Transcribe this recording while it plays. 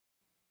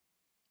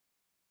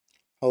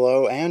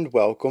Hello and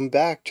welcome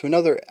back to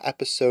another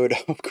episode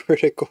of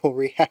Critical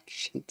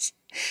Reactions.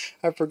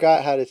 I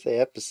forgot how to say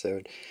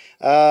episode.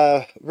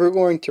 We're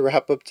going to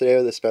wrap up today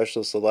with a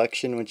special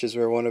selection, which is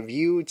where one of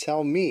you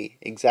tell me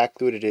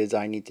exactly what it is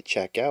I need to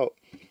check out.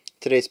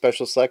 Today's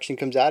special selection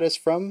comes at us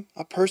from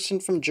a person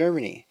from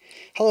Germany.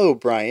 Hello,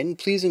 Bryan.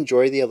 Please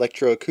enjoy the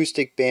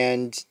electroacoustic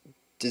band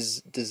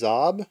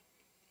DZ'OB?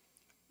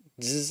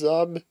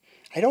 DZ'OB?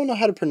 I don't know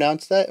how to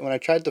pronounce that. When I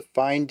tried to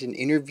find an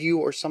interview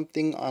or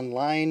something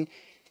online,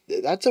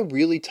 that's a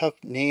really tough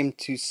name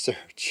to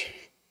search.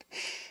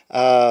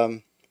 They're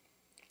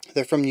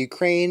from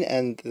Ukraine,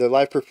 and their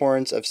live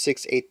performance of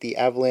 6/8 the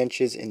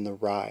Avalanches in the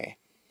Rye.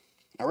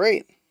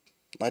 Alright,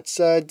 let's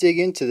dig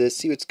into this,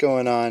 see what's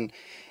going on.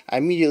 I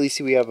immediately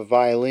see we have a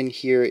violin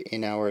here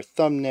in our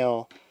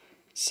thumbnail,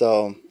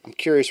 so I'm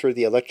curious where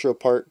the electro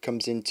part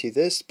comes into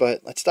this,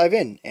 but let's dive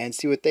in and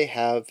see what they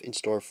have in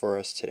store for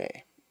us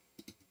today.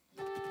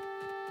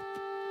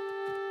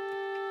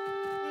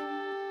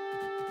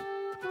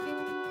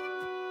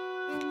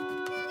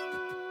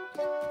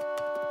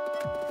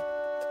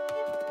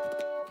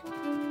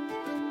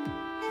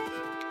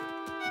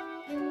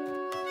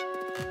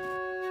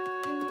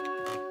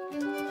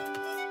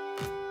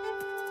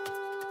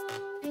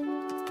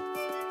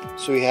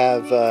 So we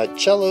have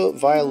cello,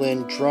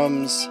 violin,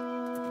 drums,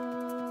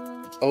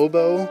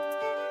 oboe,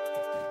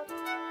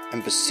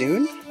 and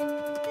bassoon.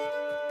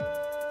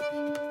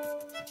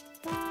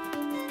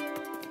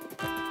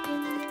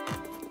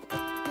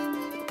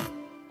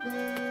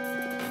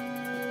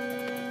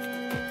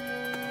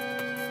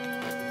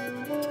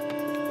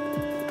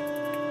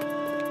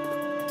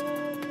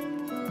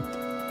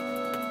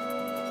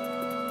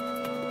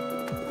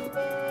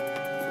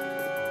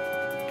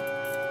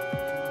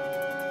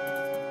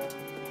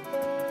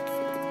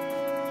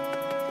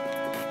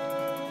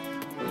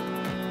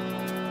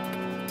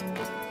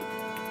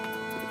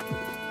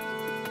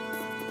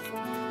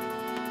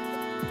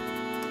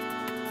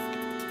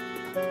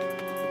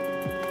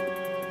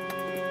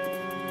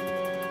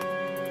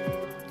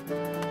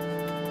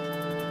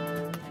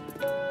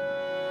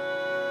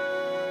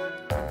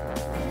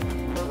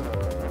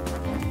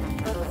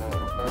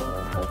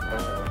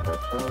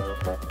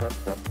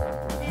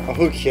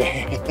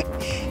 Okay.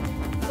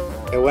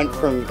 It went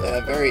from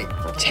very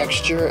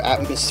texture,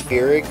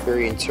 atmospheric,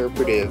 very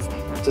interpretive,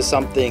 to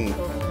something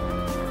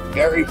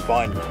very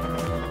fun.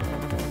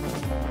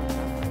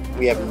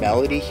 We have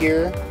melody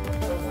here,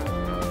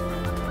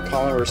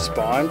 call and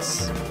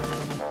response.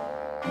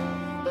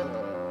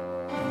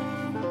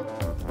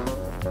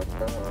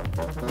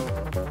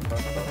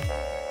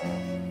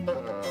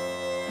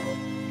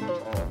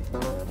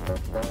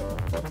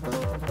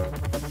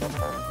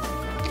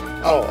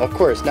 Oh, of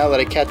course, now that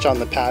I catch on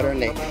the pattern,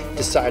 they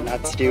decide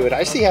not to do it.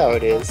 I see how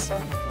it is.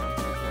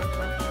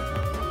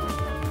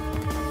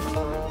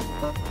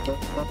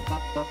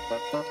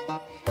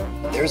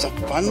 There's a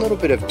fun little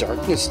bit of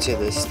darkness to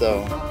this,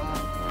 though.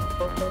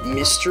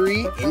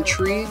 Mystery,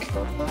 intrigue.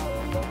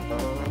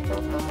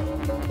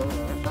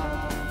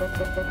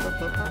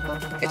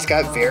 It's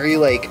got very,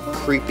 like,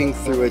 creeping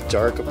through a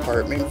dark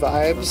apartment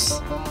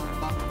vibes.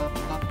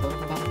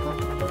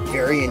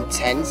 Very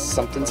intense,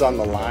 something's on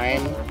the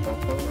line.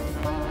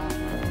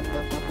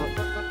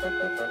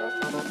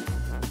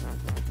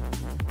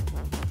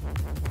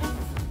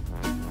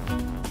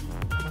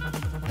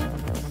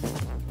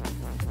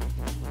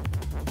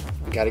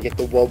 Gotta get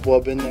the wub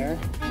wub in there.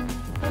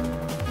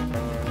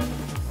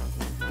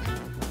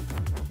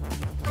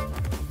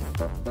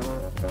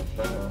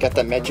 Got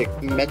that metric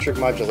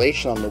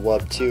modulation on the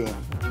wub too.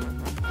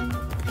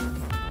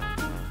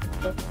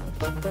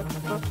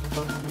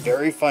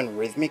 Very fun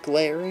rhythmic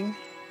layering.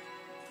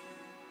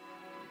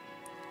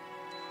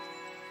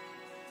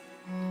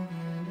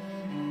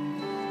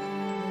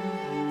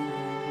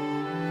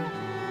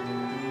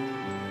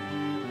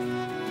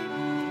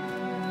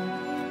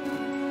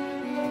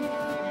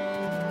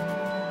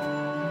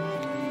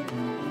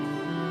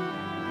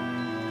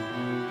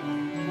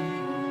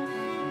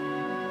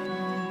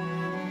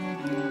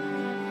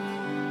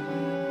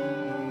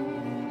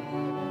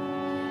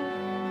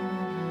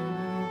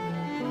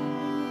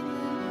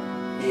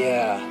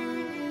 Yeah.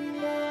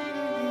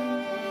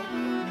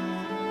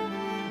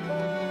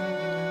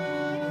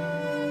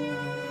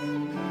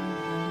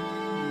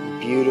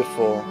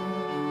 Beautiful.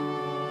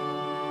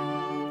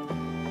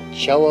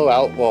 Cello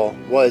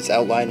was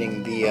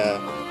outlining the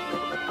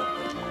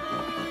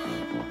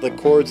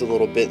chords a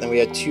little bit, then we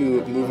had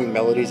two moving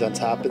melodies on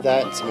top of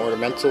that, and some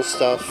ornamental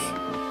stuff.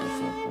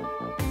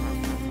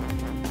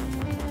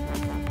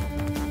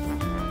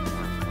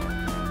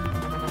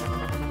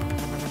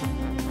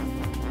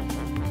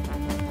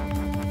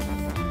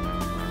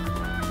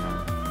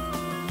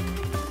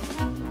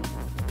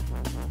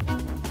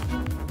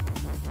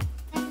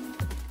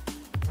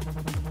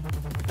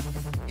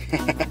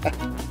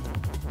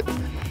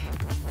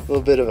 A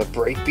little bit of a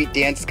breakbeat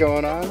dance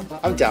going on.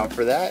 I'm down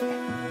for that.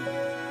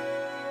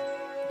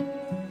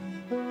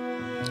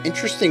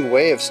 Interesting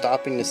way of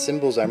stopping the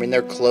cymbals. I mean,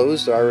 they're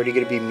closed, they're already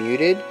going to be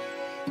muted.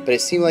 but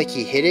it seemed like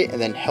he hit it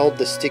and then held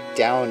the stick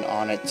down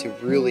on it to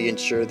really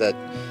ensure that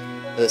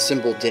the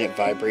cymbal didn't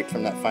vibrate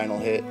from that final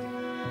hit.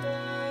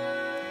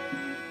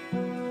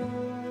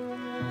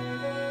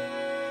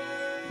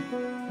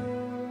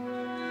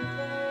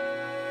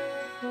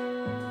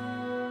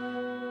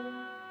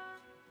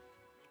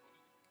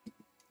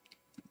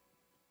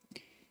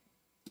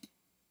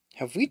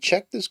 Have we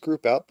checked this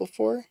group out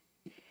before?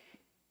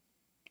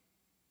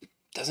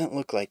 Doesn't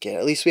look like it.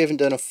 At least we haven't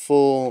done a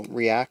full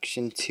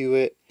reaction to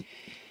it,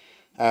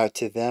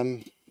 to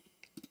them.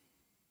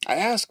 I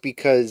ask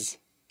because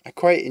I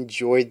quite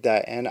enjoyed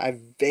that, and I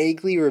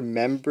vaguely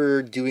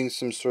remember doing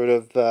some sort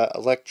of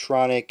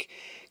electronic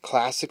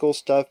classical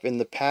stuff in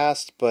the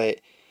past, but,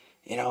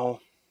 you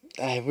know,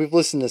 we've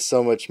listened to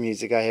so much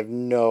music, I have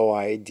no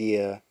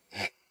idea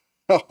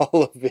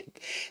all of it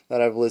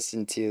that I've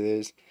listened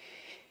to.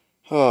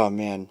 Oh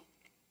man.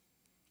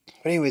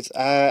 But anyways,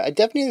 I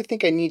definitely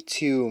think I need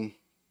to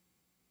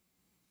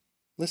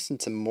listen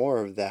to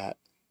more of that.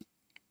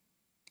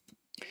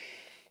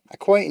 I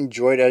quite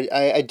enjoyed it.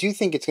 I do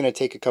think it's going to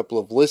take a couple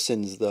of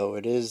listens, though.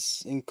 It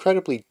is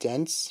incredibly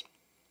dense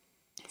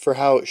for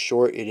how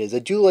short it is. I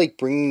do like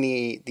bringing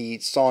the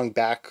song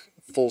back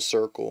full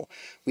circle.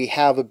 We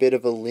have a bit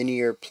of a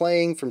linear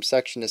playing from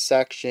section to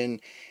section,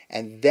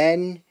 and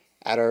then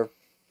at our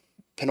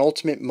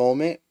penultimate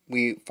moment,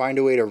 we find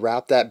a way to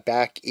wrap that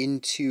back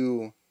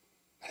into,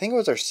 I think it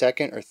was our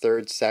second or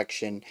third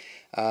section,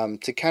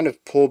 to kind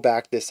of pull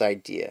back this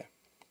idea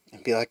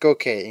and be like,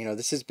 okay, you know,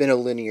 this has been a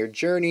linear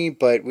journey,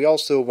 but we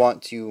also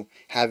want to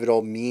have it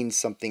all mean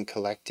something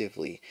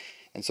collectively.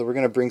 And so we're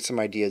going to bring some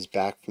ideas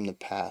back from the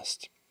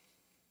past.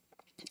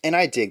 And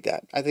I dig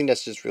that. I think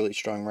that's just really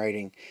strong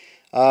writing.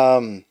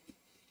 All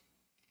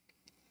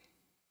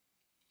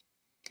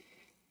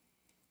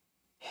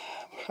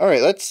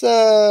right, let's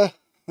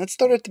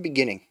start at the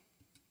beginning.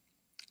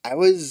 I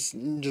was a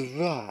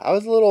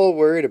little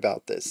worried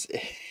about this.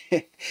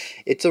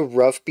 It's a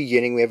rough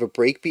beginning. We have a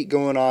breakbeat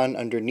going on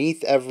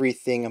underneath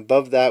everything.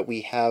 Above that,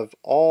 we have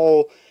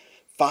all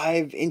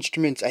 5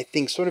 instruments, I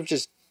think, sort of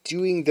just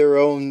doing their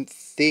own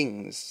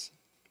things.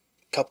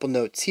 Couple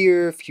notes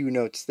here, a few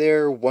notes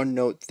there, 1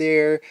 note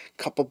there,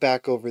 couple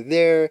back over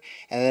there,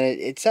 and then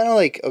it sounded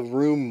like a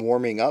room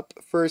warming up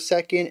for a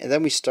second, and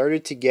then we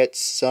started to get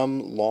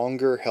some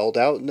longer held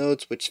out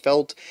notes which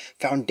felt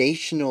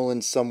foundational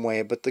in some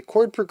way, but the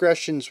chord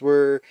progressions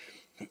were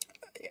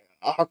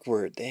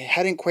awkward. They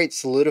hadn't quite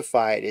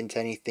solidified into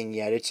anything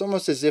yet. It's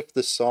almost as if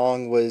the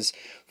song was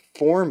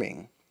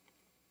forming,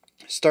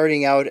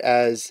 starting out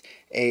as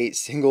a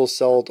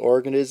single-celled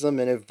organism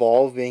and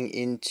evolving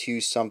into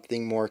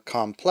something more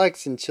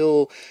complex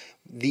until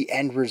the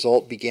end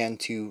result began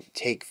to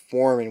take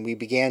form and we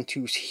began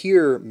to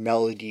hear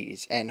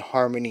melodies and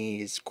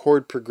harmonies,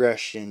 chord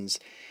progressions.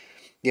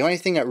 The only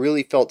thing that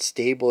really felt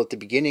stable at the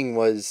beginning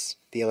was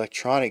the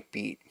electronic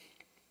beat.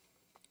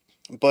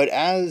 But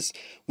as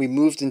we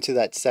moved into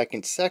that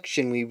second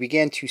section, we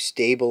began to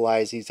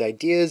stabilize these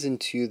ideas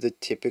into the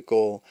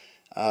typical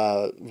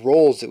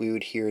roles that we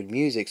would hear in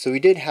music. So we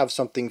did have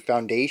something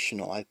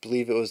foundational. I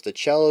believe it was the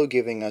cello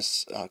giving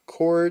us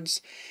chords,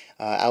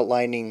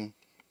 outlining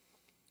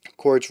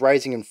chords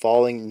rising and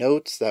falling,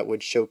 notes that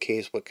would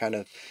showcase what kind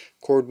of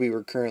chord we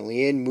were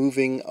currently in,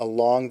 moving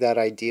along that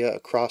idea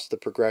across the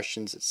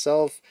progressions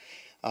itself.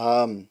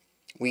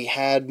 We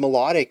had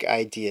melodic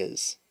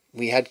ideas.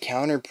 We had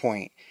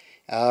counterpoint.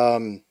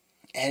 And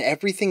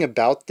everything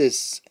about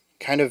this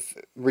kind of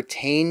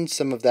retain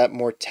some of that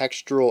more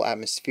textural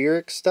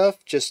atmospheric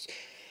stuff, just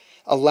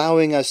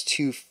allowing us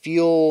to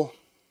feel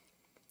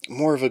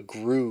more of a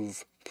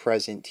groove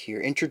present here,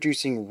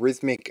 introducing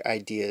rhythmic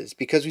ideas,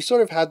 because we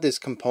sort of had this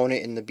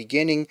component in the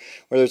beginning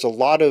where there's a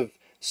lot of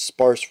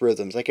sparse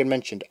rhythms. Like I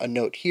mentioned, a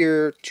note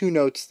here, 2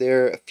 notes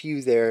there, a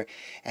few there,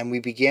 and we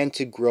began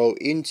to grow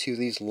into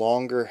these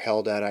longer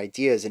held out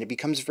ideas, and it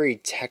becomes very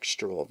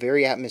textural,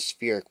 very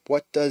atmospheric.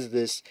 What does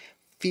this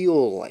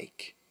feel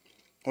like?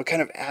 What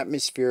kind of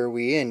atmosphere are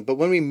we in? But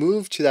when we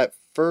move to that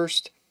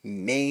first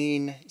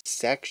main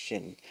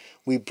section,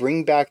 we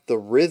bring back the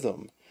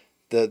rhythm,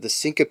 the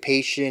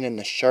syncopation and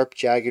the sharp,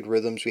 jagged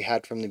rhythms we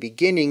had from the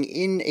beginning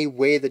in a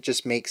way that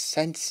just makes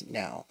sense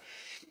now.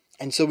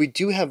 And so we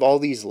do have all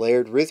these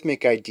layered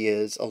rhythmic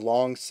ideas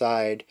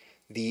alongside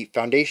the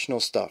foundational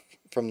stuff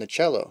from the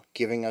cello,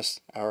 giving us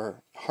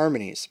our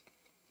harmonies.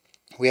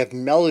 We have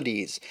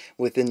melodies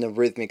within the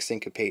rhythmic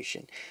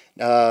syncopation.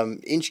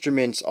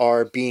 Instruments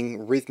are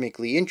being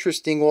rhythmically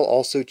interesting while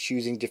also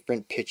choosing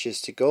different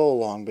pitches to go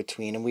along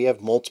between. And we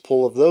have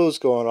multiple of those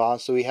going on.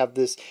 So we have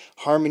this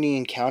harmony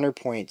and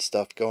counterpoint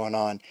stuff going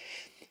on.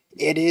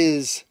 It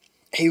is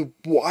a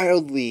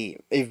wildly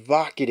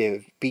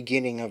evocative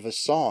beginning of a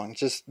song.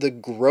 Just the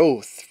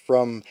growth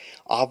from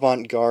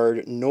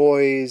avant-garde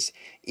noise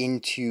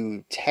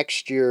into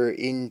texture,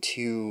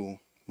 into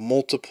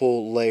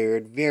multiple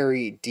layered,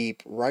 very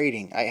deep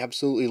writing. I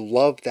absolutely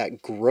love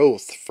that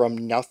growth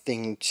from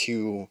nothing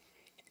to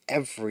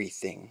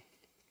everything.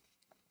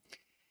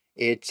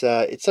 It's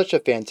such a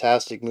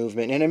fantastic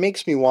movement, and it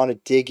makes me want to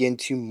dig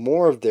into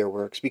more of their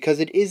works because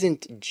it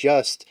isn't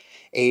just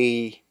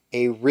a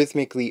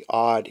rhythmically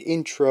odd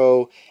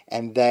intro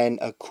and then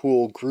a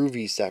cool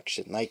groovy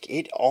section. Like,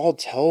 it all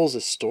tells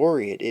a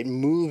story. It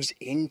moves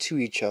into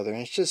each other,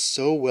 and it's just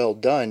so well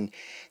done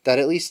that,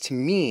 at least to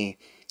me,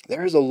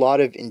 there's a lot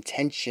of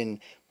intention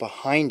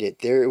behind it.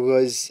 There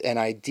was an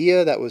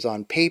idea that was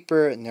on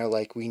paper, and they're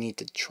like, we need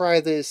to try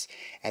this,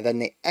 and then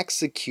they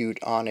execute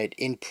on it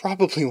in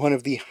probably one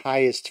of the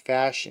highest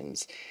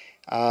fashions.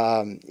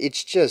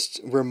 It's just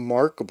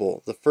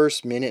remarkable, the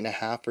first minute and a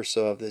half or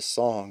so of this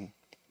song.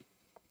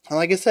 And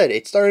like I said,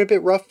 it started a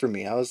bit rough for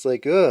me. I was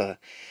like, ugh.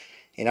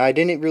 I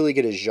didn't really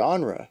get a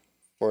genre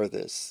for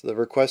this. The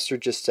requester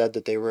just said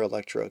that they were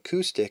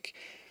electroacoustic.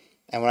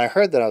 And when I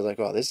heard that, I was like,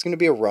 well, this is going to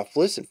be a rough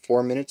listen.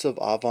 4 minutes of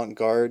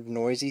avant-garde,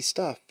 noisy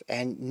stuff.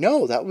 And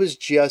no, that was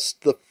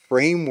just the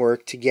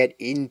framework to get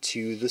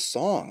into the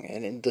song.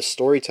 And the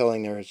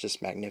storytelling there is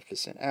just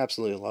magnificent.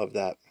 Absolutely love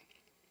that.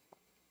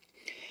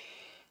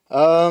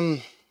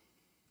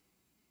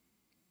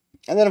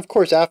 And then, of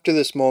course, after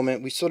this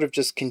moment, we sort of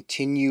just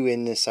continue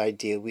in this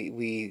idea.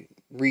 We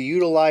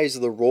reutilize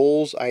the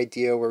roles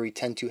idea where we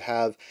tend to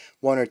have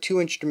one or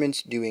two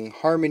instruments doing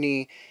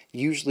harmony,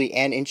 usually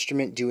an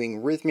instrument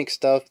doing rhythmic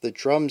stuff. The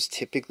drums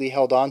typically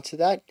held on to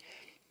that,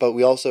 but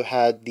we also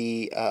had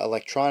the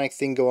electronic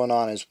thing going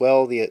on as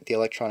well, the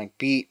electronic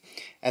beat,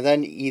 and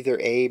then either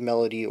a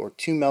melody or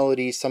two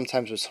melodies,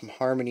 sometimes with some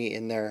harmony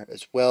in there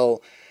as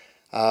well.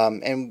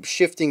 And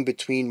shifting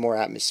between more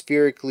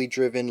atmospherically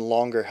driven,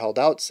 longer held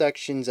out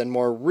sections and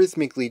more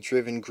rhythmically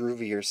driven,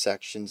 groovier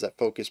sections that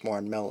focus more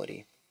on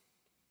melody.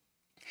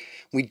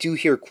 We do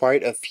hear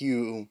quite a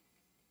few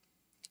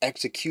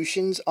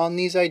executions on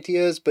these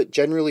ideas, but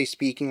generally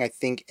speaking, I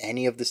think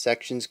any of the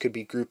sections could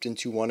be grouped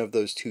into one of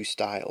those two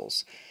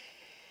styles.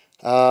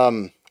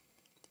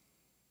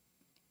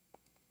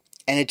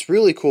 And it's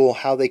really cool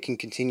how they can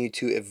continue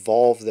to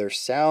evolve their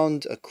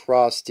sound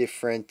across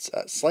different,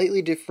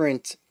 slightly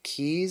different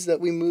keys that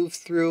we move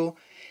through,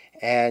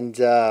 and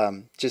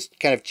just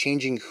kind of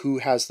changing who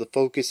has the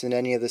focus in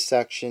any of the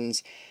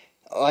sections.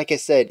 Like I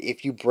said,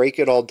 if you break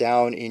it all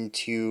down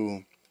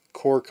into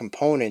core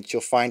components,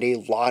 you'll find a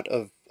lot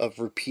of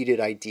repeated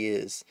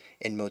ideas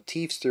and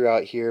motifs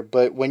throughout here,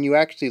 but when you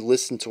actually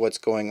listen to what's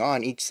going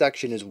on, each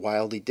section is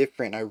wildly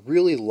different. I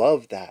really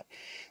love that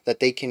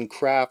they can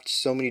craft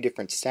so many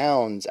different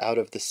sounds out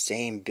of the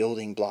same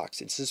building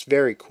blocks. It's just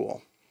very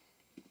cool.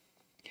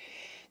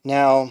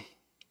 Now,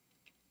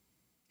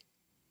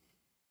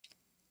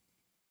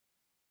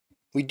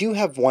 we do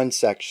have one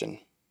section.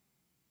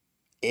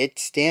 It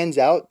stands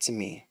out to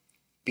me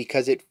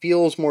because it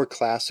feels more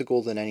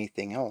classical than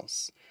anything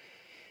else.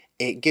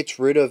 It gets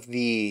rid of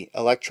the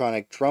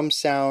electronic drum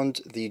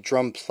sound. The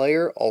drum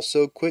player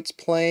also quits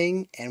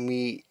playing, and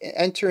we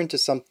enter into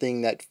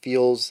something that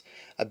feels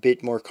a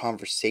bit more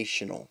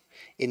conversational,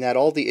 in that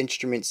all the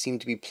instruments seem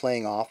to be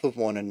playing off of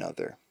one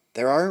another.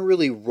 There aren't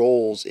really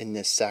roles in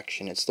this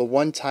section. It's the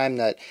one time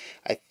that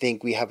I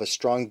think we have a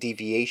strong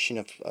deviation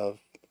of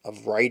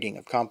writing,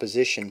 of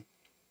composition,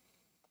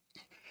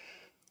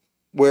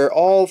 where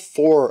all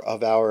four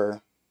of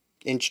our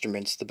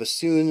instruments, the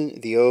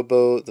bassoon, the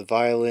oboe, the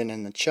violin,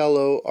 and the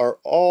cello, are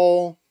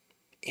all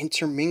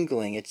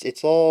intermingling.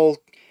 It's all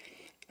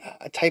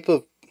a type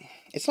of,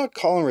 it's not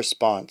call and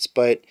response,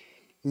 but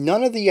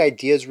none of the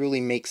ideas really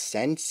make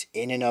sense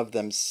in and of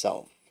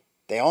themselves.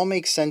 They all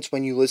make sense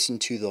when you listen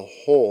to the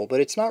whole,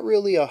 but it's not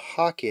really a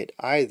hocket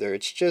either.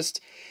 It's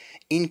just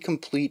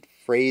incomplete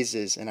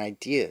phrases and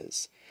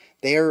ideas.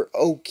 They're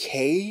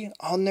okay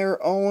on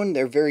their own.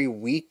 They're very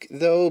weak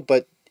though,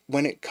 but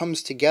when it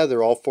comes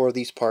together, all four of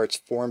these parts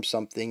form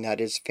something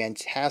that is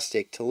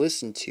fantastic to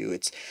listen to.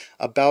 It's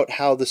about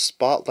how the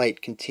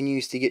spotlight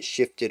continues to get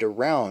shifted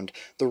around.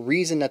 The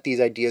reason that these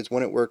ideas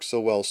wouldn't work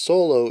so well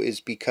solo is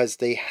because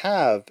they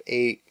have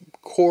a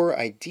core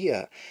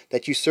idea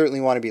that you certainly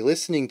want to be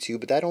listening to,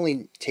 but that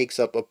only takes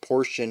up a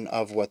portion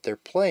of what they're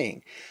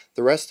playing.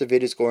 The rest of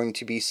it is going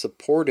to be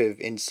supportive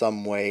in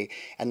some way,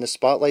 and the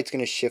spotlight's going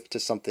to shift to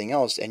something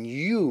else, and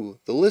you,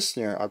 the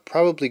listener, are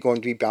probably going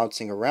to be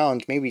bouncing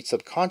around, maybe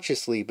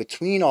subconsciously,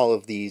 between all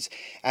of these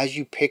as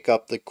you pick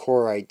up the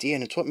core idea,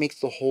 and it's what makes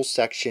the whole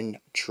section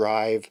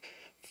drive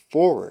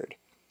forward.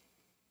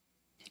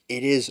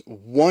 It is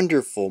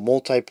wonderful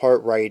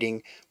multi-part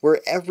writing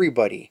where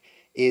everybody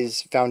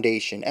is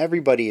foundation,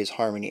 everybody is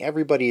harmony,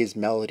 everybody is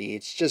melody.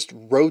 It's just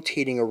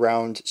rotating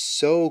around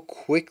so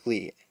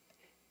quickly.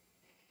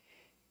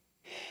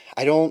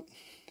 I don't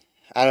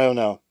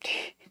know.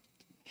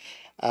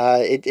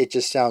 It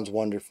just sounds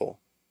wonderful.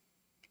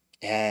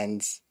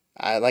 And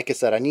like I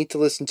said, I need to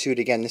listen to it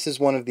again. This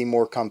is one of the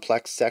more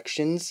complex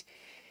sections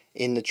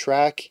in the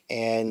track,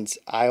 and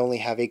I only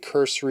have a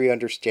cursory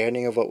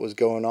understanding of what was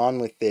going on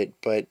with it,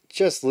 but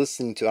just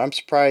listening to it, I'm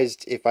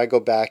surprised if I go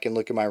back and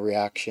look at my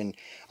reaction.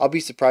 I'll be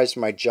surprised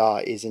if my jaw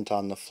isn't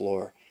on the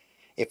floor.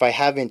 if I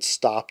haven't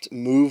stopped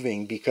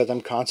moving because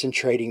I'm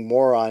concentrating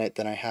more on it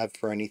than I have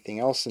for anything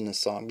else in the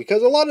song.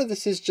 Because a lot of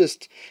this is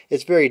just,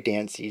 it's very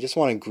dancey. You just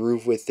want to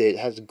groove with it. It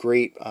has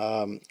great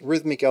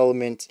rhythmic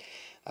elements,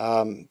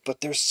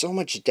 but there's so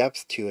much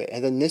depth to it.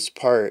 And then this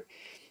part,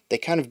 they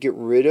kind of get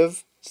rid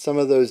of some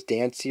of those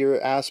dancier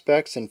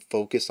aspects and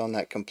focus on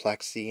that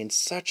complexity in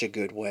such a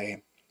good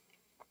way.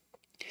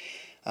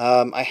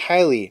 I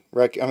highly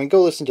recommend, I mean,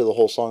 go listen to the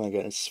whole song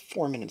again. It's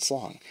 4 minutes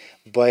long,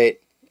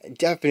 but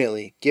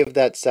definitely give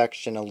that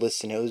section a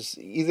listen. It was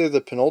either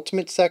the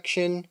penultimate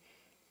section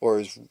or it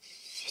was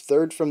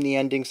third from the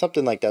ending,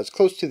 something like that. It's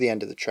close to the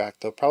end of the track,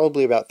 though,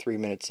 probably about 3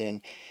 minutes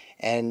in.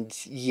 And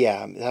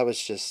yeah, that was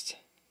just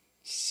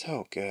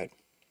so good.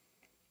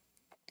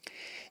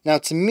 Now,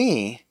 to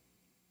me,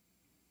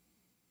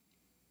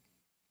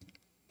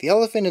 the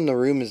elephant in the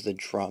room is the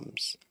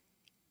drums.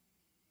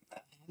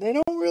 They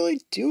don't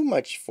really do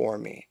much for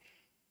me.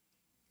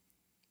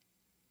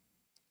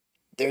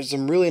 There's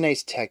some really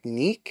nice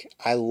technique.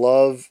 I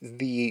love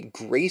the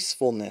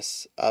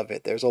gracefulness of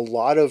it. There's a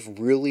lot of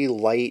really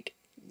light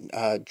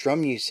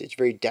drum usage,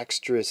 very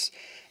dexterous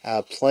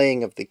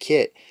playing of the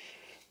kit.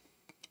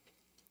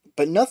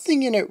 But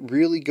nothing in it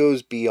really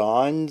goes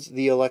beyond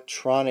the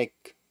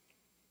electronic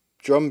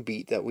drum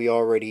beat that we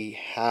already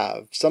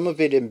have. Some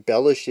of it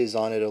embellishes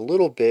on it a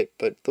little bit,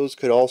 but those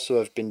could also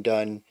have been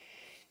done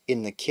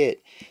in the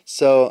kit.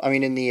 So, I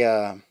mean, in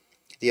the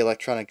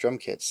electronic drum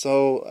kit.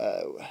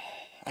 So,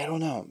 I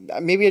don't know.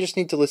 Maybe I just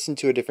need to listen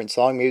to a different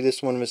song. Maybe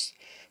this one was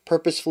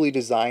purposefully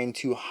designed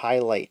to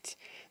highlight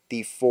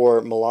the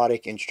 4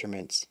 melodic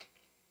instruments.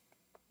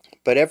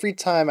 But every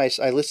time I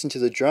listened to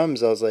the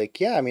drums, I was like,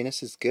 yeah, I mean,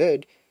 this is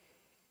good.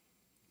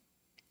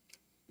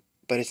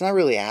 But it's not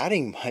really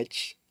adding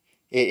much.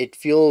 It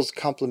feels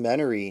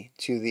complementary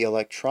to the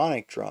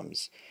electronic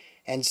drums.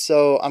 And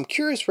so I'm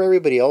curious where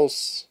everybody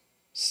else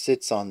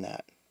sits on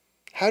that.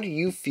 How do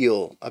you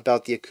feel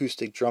about the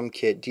acoustic drum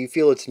kit? Do you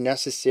feel it's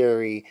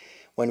necessary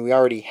when we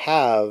already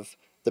have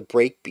the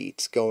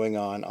breakbeats going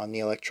on the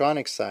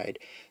electronic side?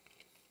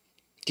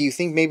 Do you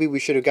think maybe we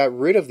should have got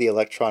rid of the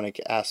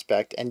electronic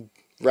aspect and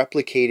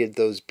replicated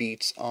those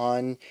beats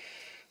on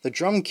the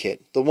drum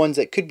kit, the ones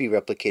that could be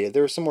replicated?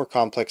 There were some more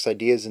complex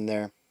ideas in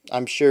there.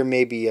 I'm sure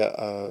maybe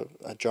a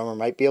drummer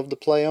might be able to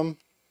play them.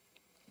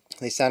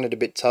 They sounded a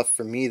bit tough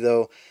for me,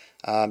 though.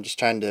 I'm just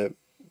trying to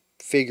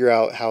figure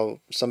out how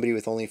somebody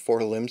with only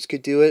 4 limbs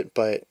could do it,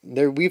 but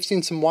we've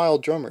seen some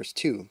wild drummers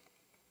too.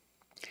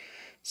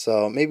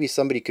 So maybe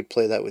somebody could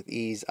play that with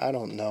ease. I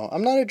don't know.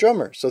 I'm not a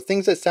drummer, so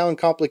things that sound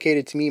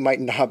complicated to me might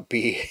not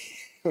be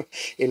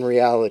in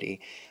reality.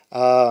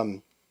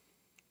 But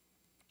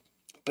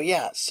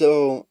yeah,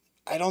 so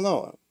I don't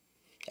know.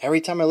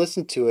 Every time I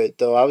listened to it,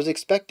 though, I was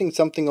expecting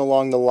something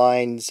along the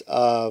lines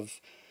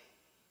of,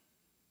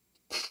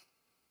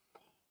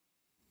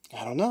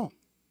 I don't know.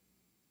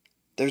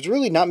 There's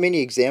really not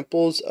many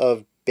examples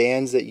of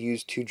bands that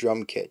use 2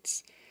 drum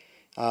kits.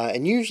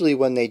 And usually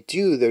when they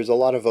do, there's a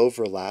lot of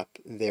overlap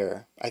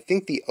there. I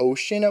think The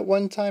Ocean at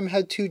one time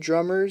had 2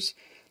 drummers,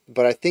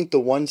 but I think the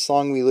one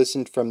song we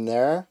listened from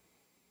there,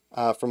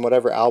 from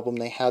whatever album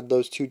they had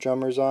those 2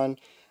 drummers on,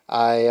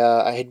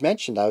 I had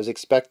mentioned I was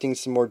expecting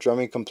some more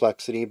drumming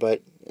complexity,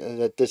 but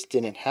that this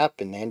didn't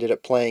happen. They ended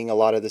up playing a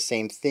lot of the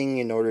same thing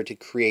in order to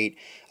create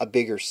a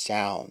bigger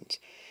sound.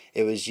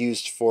 It was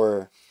used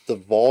for the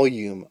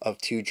volume of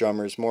 2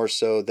 drummers more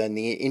so than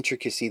the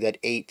intricacy that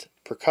 8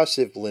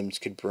 percussive limbs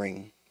could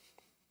bring.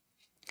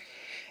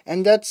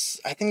 And I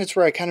think that's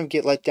where I kind of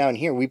get let down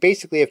here. We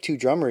basically have 2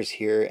 drummers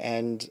here,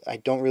 and I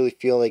don't really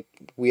feel like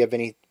we have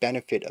any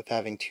benefit of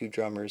having 2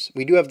 drummers.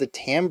 We do have the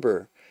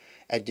timbre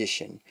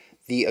addition.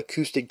 The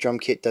acoustic drum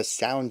kit does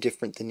sound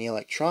different than the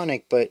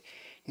electronic, but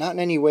not in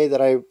any way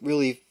that I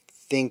really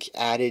think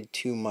added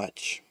too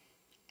much.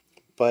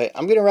 But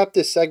I'm going to wrap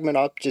this segment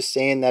up just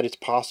saying that it's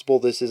possible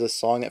this is a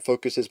song that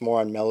focuses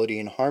more on melody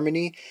and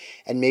harmony,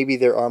 and maybe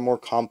there are more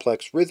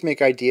complex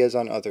rhythmic ideas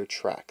on other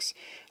tracks.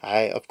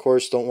 I, of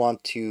course, don't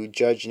want to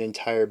judge an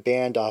entire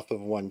band off of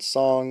one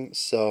song,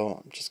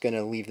 so I'm just going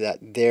to leave that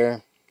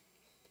there.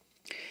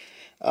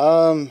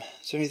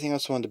 Is there anything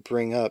else I wanted to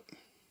bring up?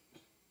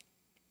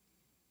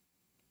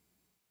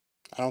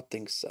 I don't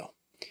think so.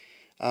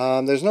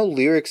 There's no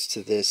lyrics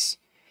to this.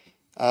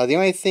 The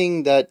only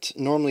thing that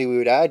normally we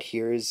would add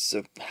here is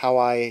how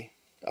I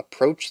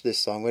approach this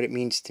song, what it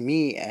means to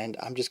me, and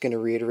I'm just going to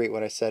reiterate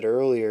what I said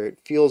earlier. It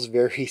feels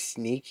very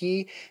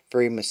sneaky,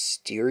 very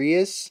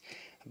mysterious,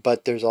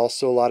 but there's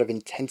also a lot of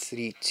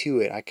intensity to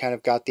it. I kind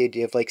of got the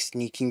idea of like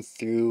sneaking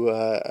through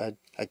a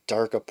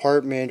dark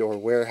apartment or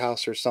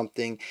warehouse or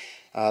something.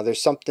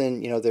 There's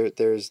something,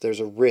 there's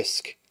a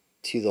risk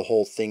to the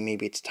whole thing.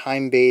 Maybe it's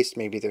time-based,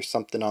 maybe there's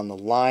something on the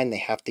line, they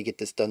have to get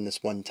this done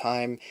this one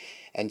time,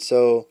 and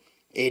so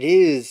it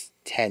is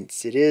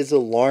tense, it is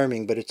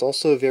alarming, but it's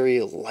also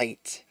very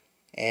light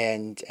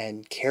and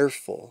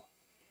careful.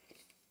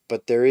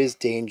 But there is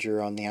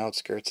danger on the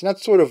outskirts, and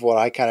that's sort of what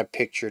I kind of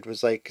pictured,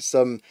 was like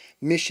some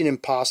Mission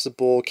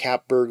Impossible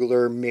cat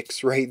burglar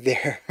mix right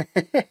there.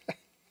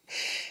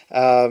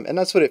 And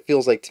that's what it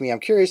feels like to me. I'm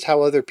curious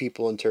how other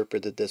people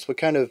interpreted this. What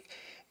kind of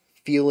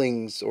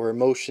feelings or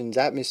emotions,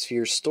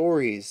 atmospheres,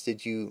 stories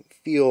did you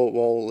feel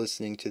while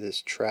listening to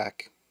this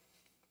track?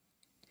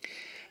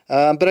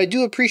 But I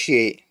do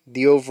appreciate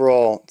the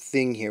overall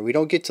thing here. We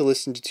don't get to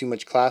listen to too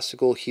much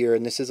classical here,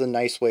 and this is a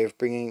nice way of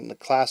bringing the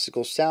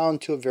classical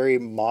sound to a very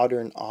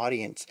modern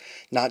audience,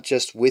 not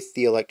just with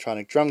the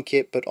electronic drum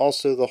kit, but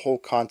also the whole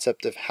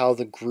concept of how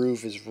the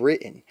groove is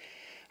written.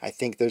 I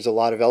think there's a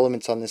lot of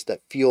elements on this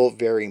that feel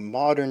very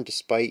modern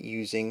despite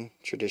using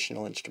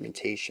traditional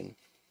instrumentation.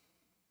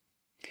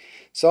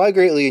 So I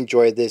greatly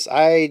enjoyed this.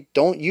 I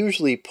don't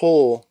usually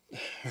pull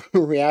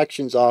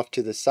reactions off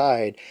to the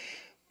side,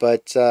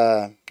 but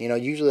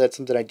usually that's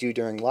something I do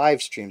during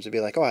live streams. I'd be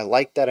like, oh, I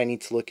like that, I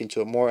need to look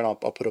into it more, and I'll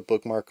put a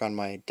bookmark on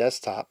my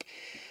desktop.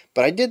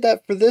 But I did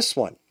that for this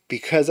one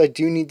because I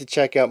do need to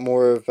check out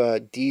more of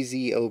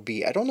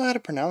DZ'OB. I don't know how to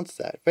pronounce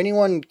that. If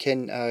anyone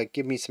can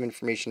give me some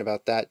information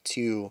about that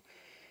too,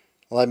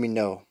 let me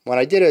know. When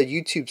I did a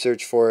YouTube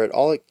search for it,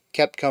 all it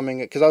kept coming,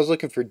 because I was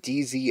looking for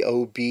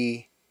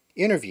DZ'OB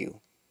interview,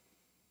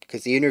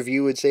 because the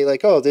interview would say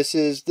like, oh, this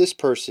is this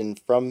person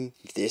from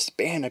this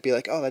band. I'd be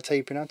like, oh, that's how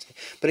you pronounce it.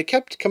 But it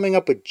kept coming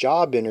up with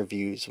job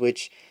interviews,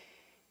 which,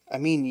 I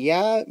mean,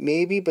 yeah,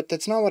 maybe, but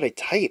that's not what I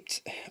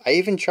typed. I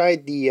even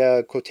tried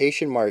the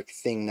quotation mark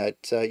thing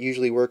that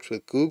usually works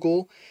with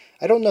Google.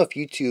 I don't know if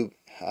YouTube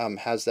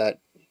has that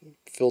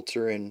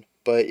filter in,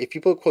 but if you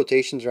put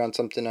quotations around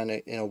something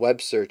in a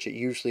web search, it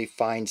usually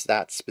finds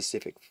that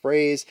specific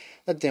phrase.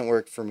 That didn't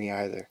work for me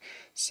either.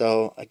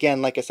 So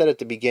again, like I said at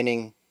the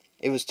beginning,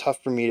 it was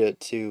tough for me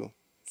to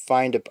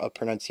find a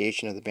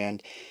pronunciation of the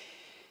band.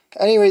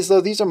 Anyways, though,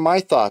 these are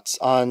my thoughts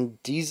on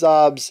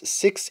DZ'OB's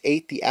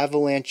 6/8, The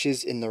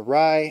Avalanches in the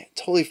Rye.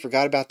 Totally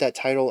forgot about that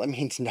title. It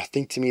means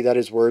nothing to me. That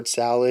is word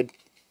salad.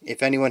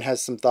 If anyone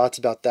has some thoughts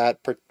about that,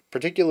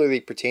 particularly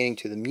pertaining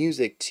to the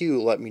music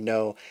too, let me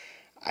know.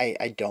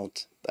 I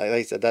don't. Like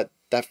I said,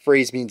 that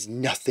phrase means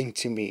nothing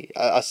to me,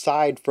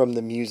 aside from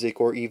the music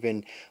or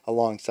even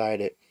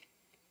alongside it.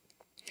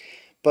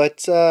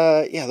 But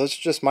yeah, those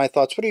are just my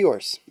thoughts. What are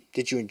yours?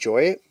 Did you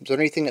enjoy it? Was there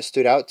anything that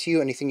stood out to you?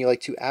 Anything you'd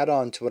like to add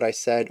on to what I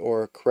said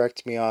or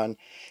correct me on?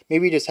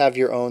 Maybe just have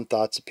your own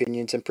thoughts,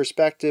 opinions, and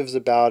perspectives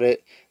about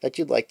it that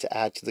you'd like to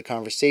add to the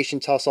conversation.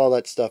 Toss all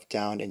that stuff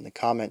down in the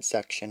comment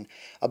section.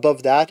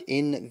 Above that,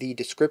 in the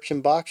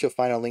description box, you'll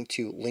find a link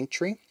to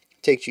Linktree.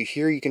 Takes you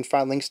here. You can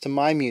find links to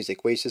my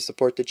music, ways to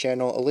support the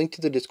channel, a link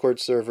to the Discord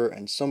server,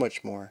 and so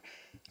much more.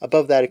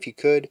 Above that, if you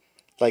could,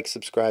 like,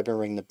 subscribe, and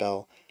ring the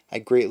bell. I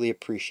greatly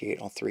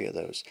appreciate all three of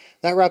those.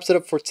 That wraps it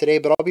up for today,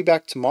 but I'll be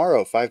back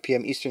tomorrow, 5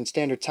 p.m. Eastern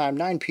Standard Time,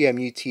 9 p.m.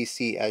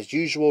 UTC. As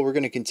usual, we're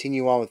going to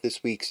continue on with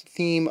this week's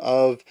theme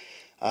of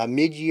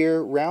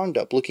mid-year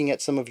roundup, looking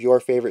at some of your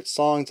favorite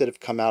songs that have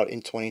come out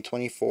in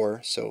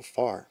 2024 so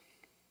far.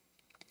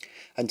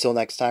 Until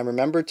next time,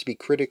 remember to be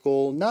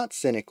critical, not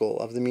cynical,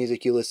 of the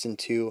music you listen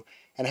to,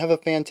 and have a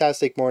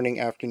fantastic morning,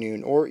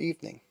 afternoon, or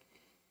evening,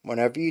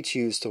 whenever you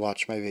choose to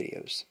watch my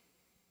videos.